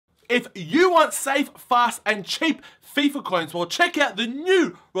If you want safe, fast, and cheap FIFA coins, well, check out the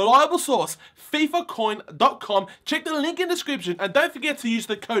new reliable source, FIFAcoin.com. Check the link in the description, and don't forget to use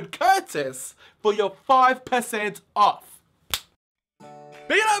the code CURTIS for your 5% off.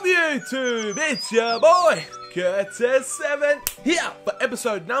 Big up YouTube, it's your boy Curtis7 here for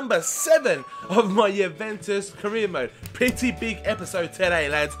episode number 7 of my Juventus career mode. Pretty big episode today,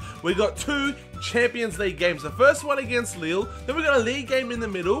 lads. We got 2 Champions League games. The first one against Lille, then we got a league game in the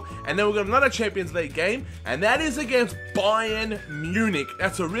middle, and then we got another Champions League game, and that is against Bayern Munich.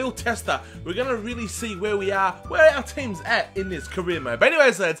 That's a real tester. We're gonna really see where we are, where our team's at in this career mode. But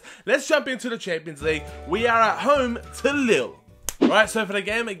anyways, lads, let's jump into the Champions League. We are at home to Lille. Alright, so for the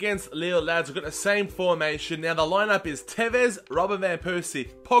game against Lille, lads, we've got the same formation. Now, the lineup is Tevez, Robin van Persie,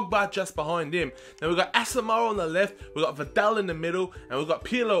 Pogba just behind him. Then we've got Asamoah on the left, we've got Vidal in the middle, and we've got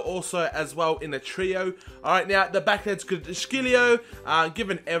Pirlo also as well in the trio. Alright, now, the back let's go to Schilio,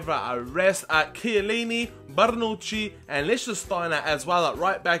 giving Evra a rest, Chiellini, Bonucci, and Liechtensteiner as well at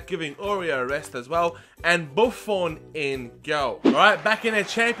right back, giving Aurier a rest as well, and Buffon in goal. Alright, back in the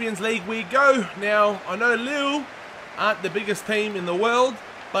Champions League we go. Now, I know Lille aren't the biggest team in the world,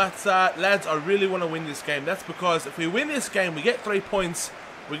 but lads, I really want to win this game. That's because if we win this game, we get 3 points.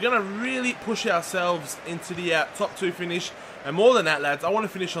 We're going to really push ourselves into the top 2 finish, and more than that, lads, I want to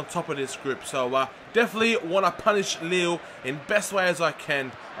finish on top of this group. So definitely want to punish Lille in best way as I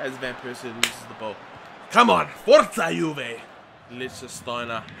can as Van Persie loses the ball. Come on, Forza Juve!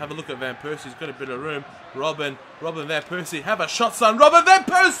 Liechtensteiner, have a look at Van Persie, he's got a bit of room. Robin Van Persie, have a shot, son. Robin Van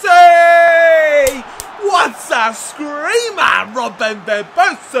Persie! What's a screamer, Robin Van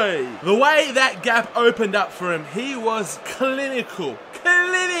Persie! The way that gap opened up for him, he was clinical.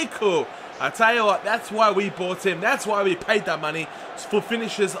 I tell you what, that's why we bought him. That's why we paid that money, for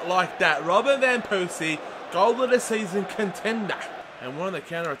finishes like that. Robin Van Persie, goal of the season contender. And one on the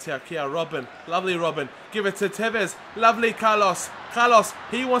counter attack here, Robin. Lovely Robin. Give it to Tevez. Lovely Carlos. Carlos,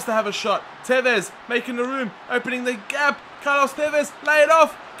 he wants to have a shot. Tevez making the room, opening the gap. Carlos Tevez, lay it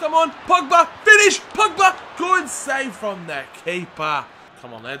off. Come on, Pogba, finish. Pogba, good save from the keeper.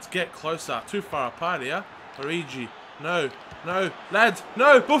 Come on, lads, get closer. Too far apart here. Origi, no, lads,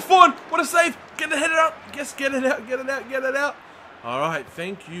 no. Buffon, what a save. Get the header up. Yes, get it out. All right,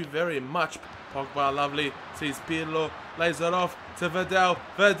 thank you very much. Pogba, lovely, sees Pirlo, lays it off to Vidal,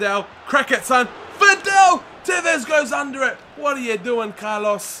 crack it, son, Vidal, Tevez goes under it, what are you doing,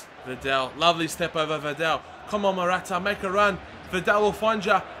 Carlos? Vidal, lovely step over Vidal, come on Morata, make a run, Vidal will find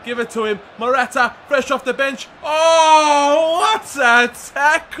ya, give it to him, Morata, fresh off the bench, oh, what a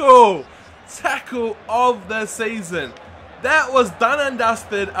tackle of the season, that was done and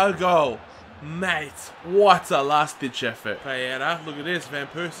dusted, a goal. Mate, what a last-ditch effort. Pereira, look at this, Van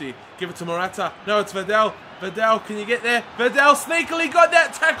Persie, give it to Morata, no, it's Vidal, Vidal, can you get there? Vidal sneakily got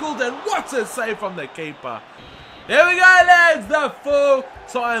that tackled, and what a save from the keeper. There we go, lads, the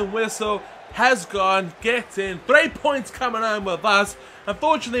full-time whistle has gone, get in, 3 points coming home with us.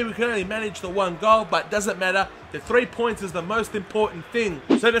 Unfortunately, we can only manage the 1 goal, but doesn't matter. The 3 points is the most important thing.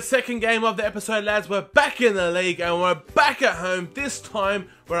 So the second game of the episode, lads, we're back in the league and we're back at home. This time,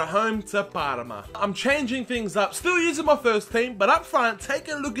 we're at home to Parma. I'm changing things up, still using my first team, but up front, take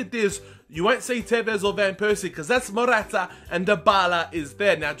a look at this. You won't see Tevez or Van Persie because that's Morata and Dybala is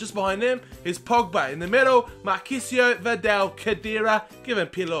there. Now, just behind them is Pogba. In the middle, Marchisio, Vidal, Khedira, giving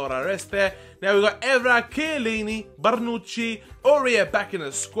Pirlo a rest there. Now we've got Evra, Chiellini, Bonucci, Aurier back in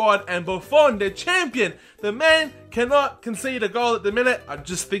the squad, and Buffon, the champion. The man cannot concede a goal at the minute. I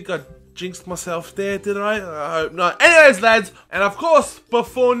just think I jinxed myself there, did I? I hope not. Anyways, lads, and of course,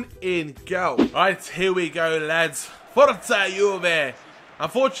 Buffon in goal. Right, here we go, lads. Forza Juve.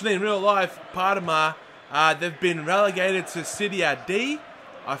 Unfortunately, in real life, Parma, they've been relegated to Serie D.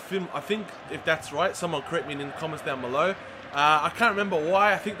 I think, if that's right, someone correct me in the comments down below. I can't remember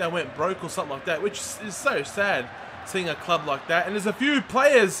why. I think they went broke or something like that, which is so sad, seeing a club like that. And there's a few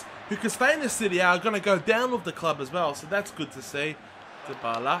players who can stay in the Serie A are going to go down with the club as well, so that's good to see.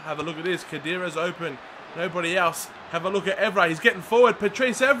 Dybala, have a look at this. Khedira's open. Nobody else. Have a look at Evra. He's getting forward.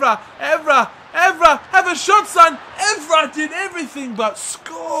 Patrice Evra. Evra. Have a shot, son. Evra did everything but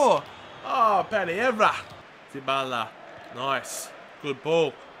score. Oh, Paddy Evra. Dybala. Nice. Good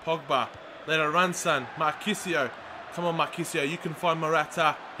ball. Pogba. Let it run, son. Marchisio. Come on, Marchisio. You can find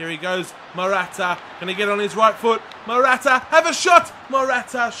Morata. Here he goes. Morata. Gonna get on his right foot. Morata. Have a shot.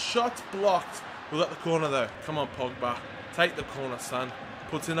 Morata. Shot blocked. We got the corner, though. Come on, Pogba. Take the corner, son.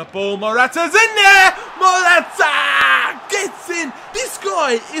 Puts in a ball. Morata's in there! Morata gets in! This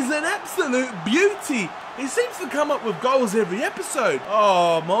guy is an absolute beauty. He seems to come up with goals every episode.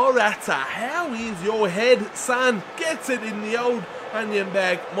 Oh, Morata, how is your head, son? Gets it in the old onion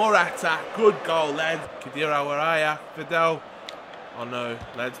bag, Morata, good goal, lads. Khedira, where are ya? Vidal. Oh no,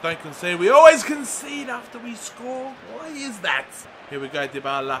 lads, don't concede. We always concede after we score. Why is that? Here we go,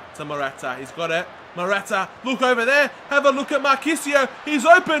 Dybala to Morata. He's got it. Morata, look over there. Have a look at Marquisio. He's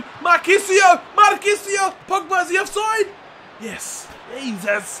open. Marquisio! Marquisio! Pogba's the offside. Yes.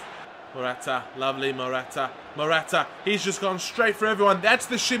 Jesus. Morata, lovely Morata. Morata, he's just gone straight for everyone. That's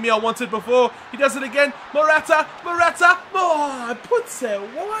the shimmy I wanted before. He does it again. Morata, Morata. Oh, puts it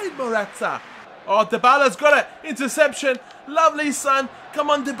wide, Morata. Oh, Dybala's got it. Interception. Lovely, son. Come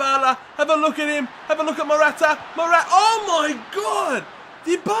on, Dybala. Have a look at him. Have a look at Morata. Morata. Oh, my God.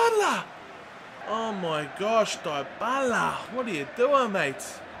 Dybala. Oh, my gosh, Dybala. What are you doing, mate?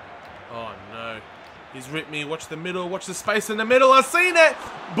 Oh, no. He's ripped me. Watch the middle. Watch the space in the middle. I've seen it.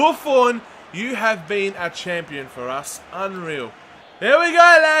 Buffon, you have been a champion for us. Unreal. There we go,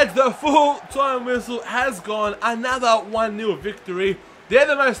 lads. The full-time whistle has gone. Another 1-0 victory. They're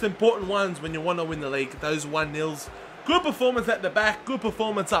the most important ones when you want to win the league. Those 1-0s. Good performance at the back. Good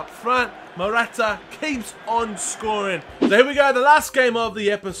performance up front. Morata keeps on scoring. So here we go. The last game of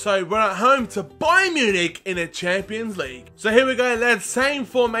the episode. We're at home to Bayern Munich in a Champions League. So here we go, lads. Same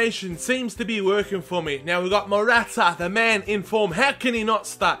formation seems to be working for me. Now we've got Morata, the man in form. How can he not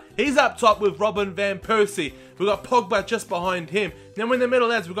start? He's up top with Robin van Persie. We've got Pogba just behind him. Then we're in the middle,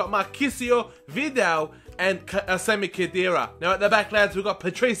 lads. We've got Marquisio, Vidal, and Sami Khedira. Now at the back, lads, we've got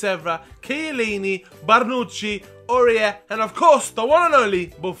Patrice Evra, Chiellini, Barnucci, Aurier, and of course, the one and only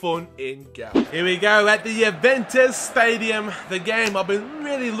Buffon in goal. Here we go at the Juventus Stadium. The game I've been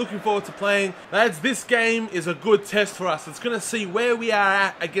really looking forward to playing. Lads, this game is a good test for us. It's going to see where we are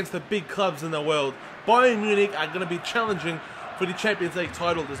at against the big clubs in the world. Bayern Munich are going to be challenging for the Champions League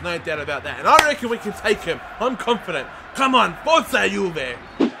title. There's no doubt about that. And I reckon we can take him. I'm confident. Come on, Forza Juve.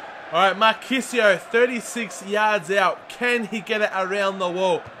 Alright, Marquisio, 36 yards out. Can he get it around the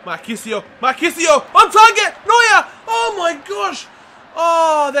wall? Marquisio, Marquisio, on target! Neuer! Oh my gosh!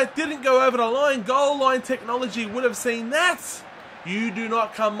 Oh, that didn't go over the line. Goal line technology would have seen that. You do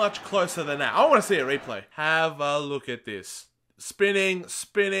not come much closer than that. I want to see a replay. Have a look at this. Spinning,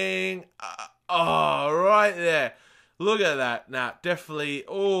 spinning. Oh, right there. Look at that. Nah, definitely.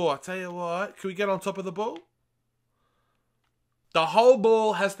 Oh, I tell you what. Can we get on top of the ball? The whole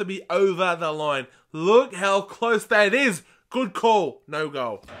ball has to be over the line. Look how close that is. Good call. No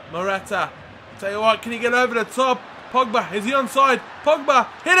goal. Morata. Tell you what, can he get over the top? Pogba, is he onside? Pogba,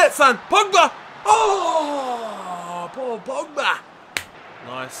 hit it, son. Pogba. Oh, poor Pogba.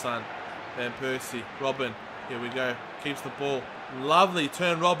 Nice, son. Van Persie. Robin. Here we go. Keeps the ball. Lovely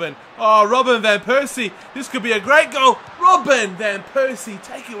turn, Robin. Oh, Robin Van Persie. This could be a great goal. Robin Van Persie.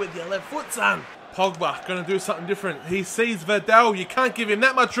 Take it with your left foot, son. Pogba, going to do something different. He sees Vidal. You can't give him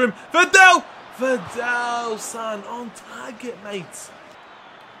that much room. Vidal! Vidal, son. On target, mate.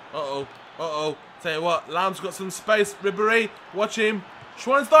 Uh-oh. Uh-oh. Tell you what, Lahm's got some space. Ribéry, watch him.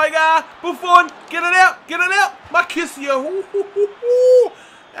 Schweinsteiger! Buffon! Get it out! Get it out! Marquisio!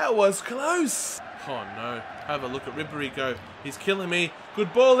 That was close. Oh, no. Have a look at Ribéry go. He's killing me.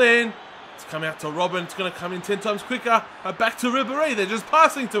 Good ball in. It's come out to Robin. It's going to come in 10 times quicker. Back to Ribéry. They're just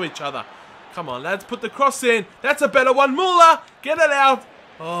passing to each other. Come on, lads, put the cross in. That's a better one. Muller, get it out.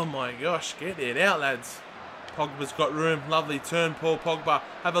 Oh, my gosh, get it out, lads. Pogba's got room. Lovely turn, Paul Pogba.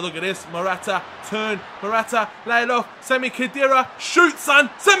 Have a look at this. Morata, turn. Morata, lay it off. Sami Khedira, shoot, son.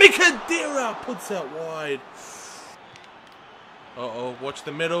 Sami Khedira puts it wide. Uh-oh, watch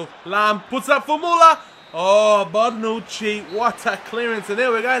the middle. Lahm puts it up for Muller. Oh, Barnucci, what a clearance. And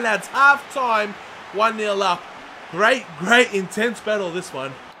there we go, lads. Half time, 1-0 up. Great, great, intense battle, this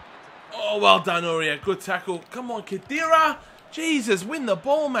one. Oh, well done, Aurier. Good tackle. Come on, Khedira. Jesus, win the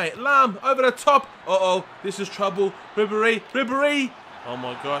ball, mate. Lahm, over the top. Uh-oh, this is trouble. Ribéry, Ribéry. Oh,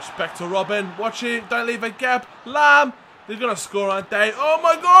 my gosh. Back to Robin. Watch it. Don't leave a gap. Lahm. They're going to score, aren't they? Oh,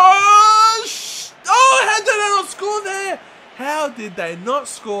 my gosh. Oh, how did they not score there? How did they not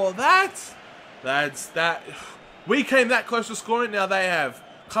score that? Lads, that... We came that close to scoring. Now they have.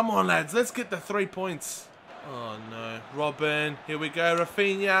 Come on, lads. Let's get the 3 points. Oh, no. Robin. Here we go.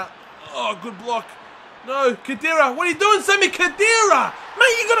 Rafinha. Oh, good block. No, Khedira. What are you doing, Sami Khedira?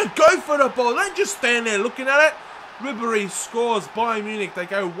 Mate, you got to go for the ball. Don't just stand there looking at it. Ribéry scores. Bayern Munich. They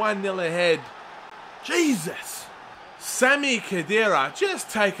go 1-0 ahead. Jesus. Sami Khedira. Just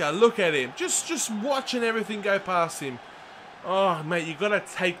take a look at him. Just watching everything go past him. Oh, mate, you got to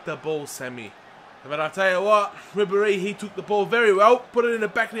take the ball, Sammy. But I tell you what, Ribéry, he took the ball very well. Put it in the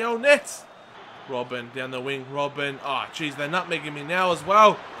back of the old net. Robin, down the wing. Robin. Oh, jeez, they're nutmegging me now as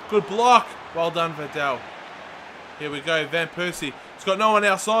well. Good block. Well done, Vidal. Here we go, Van Persie. He's got no one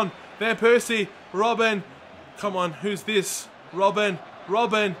else on. Van Persie, Robin. Come on, who's this? Robin,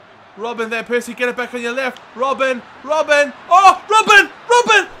 there, Percy, get it back on your left. Robin. Oh, Robin.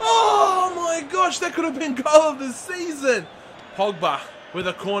 Oh my gosh, that could have been goal of the season. Pogba with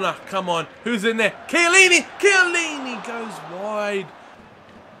a corner. Come on, who's in there? Chiellini goes wide.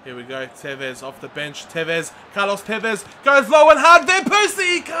 Here we go, Tevez off the bench. Carlos Tevez goes low and hard there. Percy,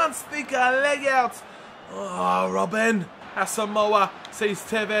 he can't stick a leg out. Oh, Robin. Asamoah sees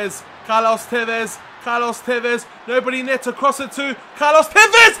Tevez. Carlos Tevez. Nobody net to cross it to. Carlos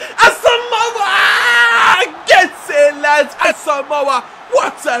Tevez. Asamoah gets it, lads. Asamoah.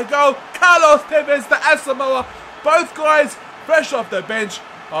 What a goal. Carlos Tevez to Asamoah. Both guys fresh off the bench.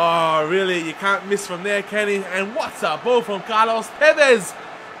 Oh, really? You can't miss from there, can you? And what a ball from Carlos Tevez.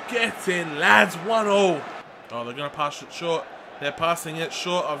 Get in, lads. 1-0. Oh, they're going to pass it short. They're passing it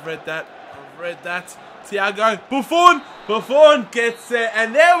short. I've read that. Thiago. Buffon gets it.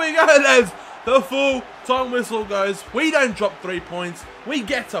 And there we go, lads. The full time whistle goes. We don't drop 3 points. We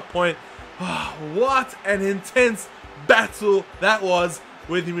get a point. Oh, what an intense battle that was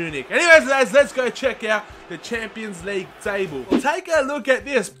with Munich. Anyways, lads, let's go check out the Champions League table. Take a look at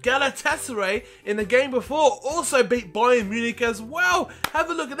this. Galatasaray in the game before also beat Bayern Munich as well. Have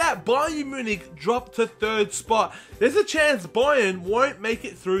a look at that. Bayern Munich dropped to 3rd spot. There's a chance Bayern won't make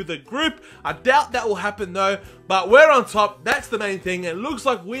it through the group. I doubt that will happen though, but we're on top. That's the main thing. It looks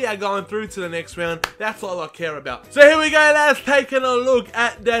like we are going through to the next round. That's all I care about. So here we go, lads, taking a look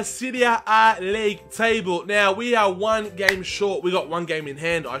at the Serie A League table. Now, we are 1 game short. We got 1 game in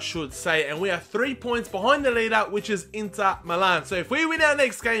hand, I should say, and we are 3 points behind the leader, which is Inter Milan. So if we win our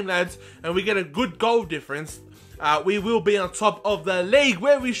next game, lads, and we get a good goal difference, we will be on top of the league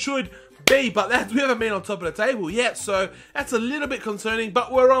where we should be, but we haven't been on top of the table yet, so that's a little bit concerning,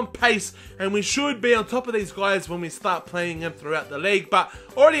 but we're on pace and we should be on top of these guys when we start playing them throughout the league. But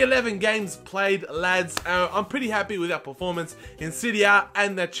already 11 games played, lads. I'm pretty happy with our performance in Serie A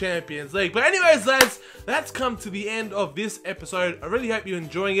and the Champions League. But anyways, lads, that's come to the end of this episode. I really hope you're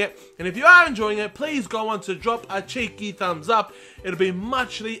enjoying it, and if you are enjoying it, please go on to drop a cheeky thumbs up. It'll be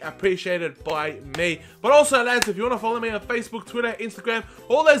muchly appreciated by me. But also, lads, if you want to follow me on Facebook, Twitter, Instagram,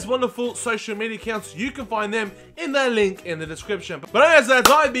 all those wonderful social media accounts, you can find them in the link in the description. But anyways,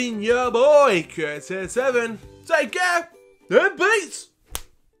 lads, I've been your boy, Curtis7. Take care and peace.